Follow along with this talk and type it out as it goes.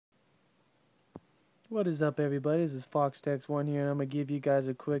What is up, everybody? This is FoxTex1 here, and I'm going to give you guys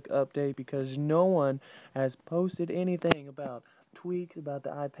a quick update because no one has posted anything about tweaks about the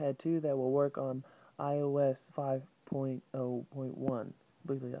iPad 2 that will work on iOS 5.0.1. I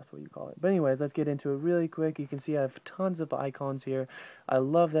believe that's what you call it. But anyways, let's get into it really quick. You can see I have tons of icons here. I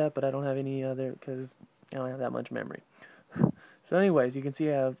love that, but I don't have any other because I don't have that much memory. So anyways, you can see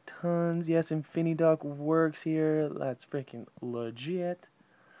I have tons. Yes, Infinidock works here. That's freaking legit.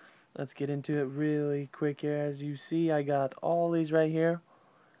 Let's get into it really quick here. As you see, I got all these right here.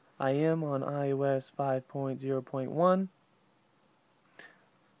 I am on iOS 5.0.1.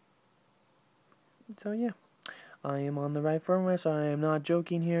 So yeah, I am on the right firmware, so I am not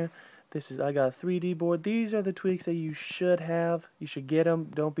joking here. I got a 3D board. These are the tweaks that you should have. You should get them.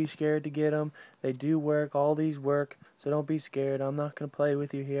 Don't be scared to get them. They do work. All these work, so don't be scared. I'm not going to play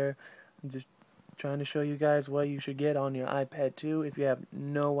with you here. I'm just trying to show you guys what you should get on your iPad 2. If you have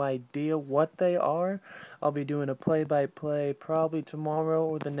no idea what they are, I'll be doing a play-by-play probably tomorrow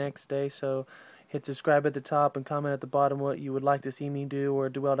or the next day, so hit subscribe at the top and comment at the bottom what you would like to see me do or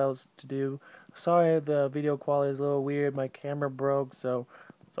do what else to do. Sorry the video quality is a little weird, my camera broke, so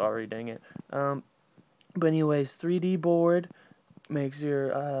sorry, dang it. But anyways, 3D board makes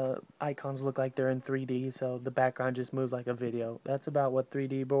your icons look like they're in 3D, so the background just moves like a video. That's about what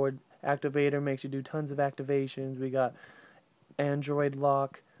 3D board. Activator makes you do tons of activations. We got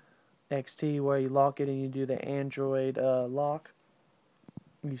AndroidLock XT, where you lock it and you do the Android lock.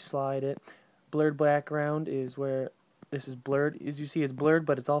 You slide it. Blurred background is where this is blurred. As you see, it's blurred,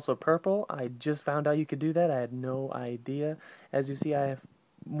 but it's also purple. I just found out you could do that. I had no idea. As you see, I have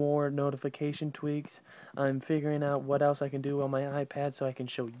more notification tweaks. I'm figuring out what else I can do on my iPad so I can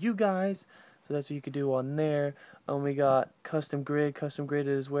show you guys. So that's what you could do on there. We got CustomGrid. CustomGrid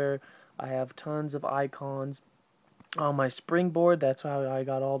is where I have tons of icons on my Springboard. That's how I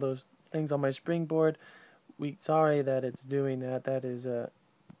got all those things on my Springboard. Sorry that it's doing that. That is a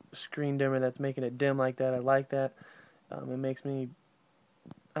ScreenDimmer that's making it dim like that. I like that. It makes me.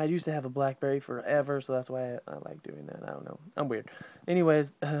 I used to have a BlackBerry forever, so that's why I like doing that. I don't know. I'm weird.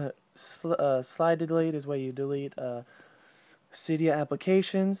 Anyways, CyDelete is where you delete cydia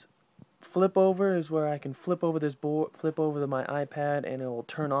applications. FlipOver is where I can flip over this board, flip over my iPad, and it will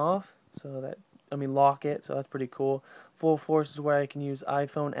turn off. So that, lock it. So that's pretty cool. FullForce is where I can use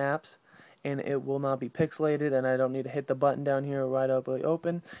iPhone apps, and it will not be pixelated, and I don't need to hit the button down here right up or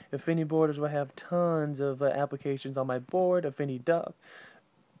open. Infiniboard is where I have tons of applications on my board. Infinidock,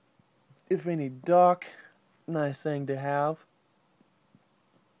 nice thing to have.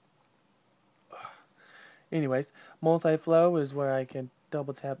 Anyways, multi-flow is where I can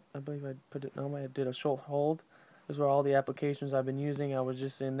double tap. I believe I put it. No, I did a short hold. This is where all the applications I've been using. I was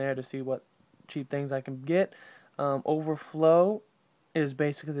just in there to see what cheap things I can get. Overflow is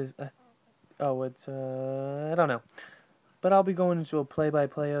basically this. I don't know. But I'll be going into a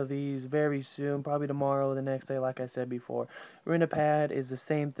play-by-play of these very soon, probably tomorrow or the next day, like I said before. RetinaPad is the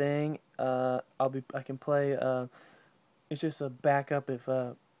same thing. I can play. It's just a backup if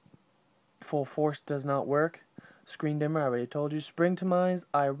FullForce does not work. ScreenDimmer, I already told you. Springtomize,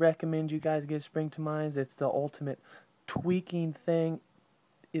 I recommend you guys get Springtomize. It's the ultimate tweaking thing.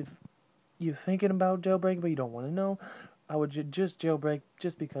 If you're thinking about jailbreak but you don't want to know, I would just jailbreak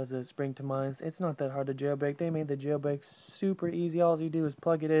just because of Springtomize. It's not that hard to jailbreak. They made the jailbreak super easy. All you do is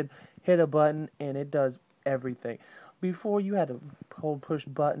plug it in, hit a button, and it does everything. Before, you had to hold push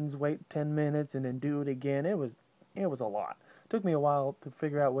buttons, wait 10 minutes, and then do it again. It was a lot. Took me a while to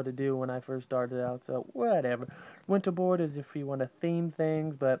figure out what to do when I first started out, so whatever. WinterBoard is if you want to theme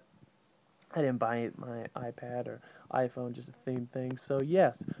things, but I didn't buy my iPad or iPhone just to theme things. So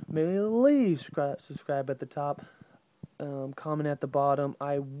yes, please subscribe at the top, comment at the bottom.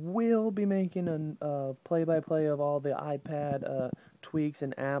 I will be making a play-by-play of all the iPad tweaks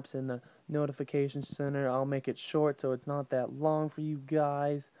and apps in the notification center. I'll make it short so it's not that long for you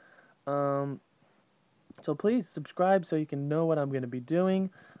guys. So please subscribe so you can know what I'm going to be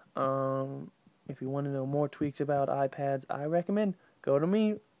doing. If you want to know more tweaks about iPads, I recommend go to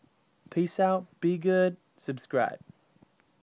me. Peace out. Be good. Subscribe.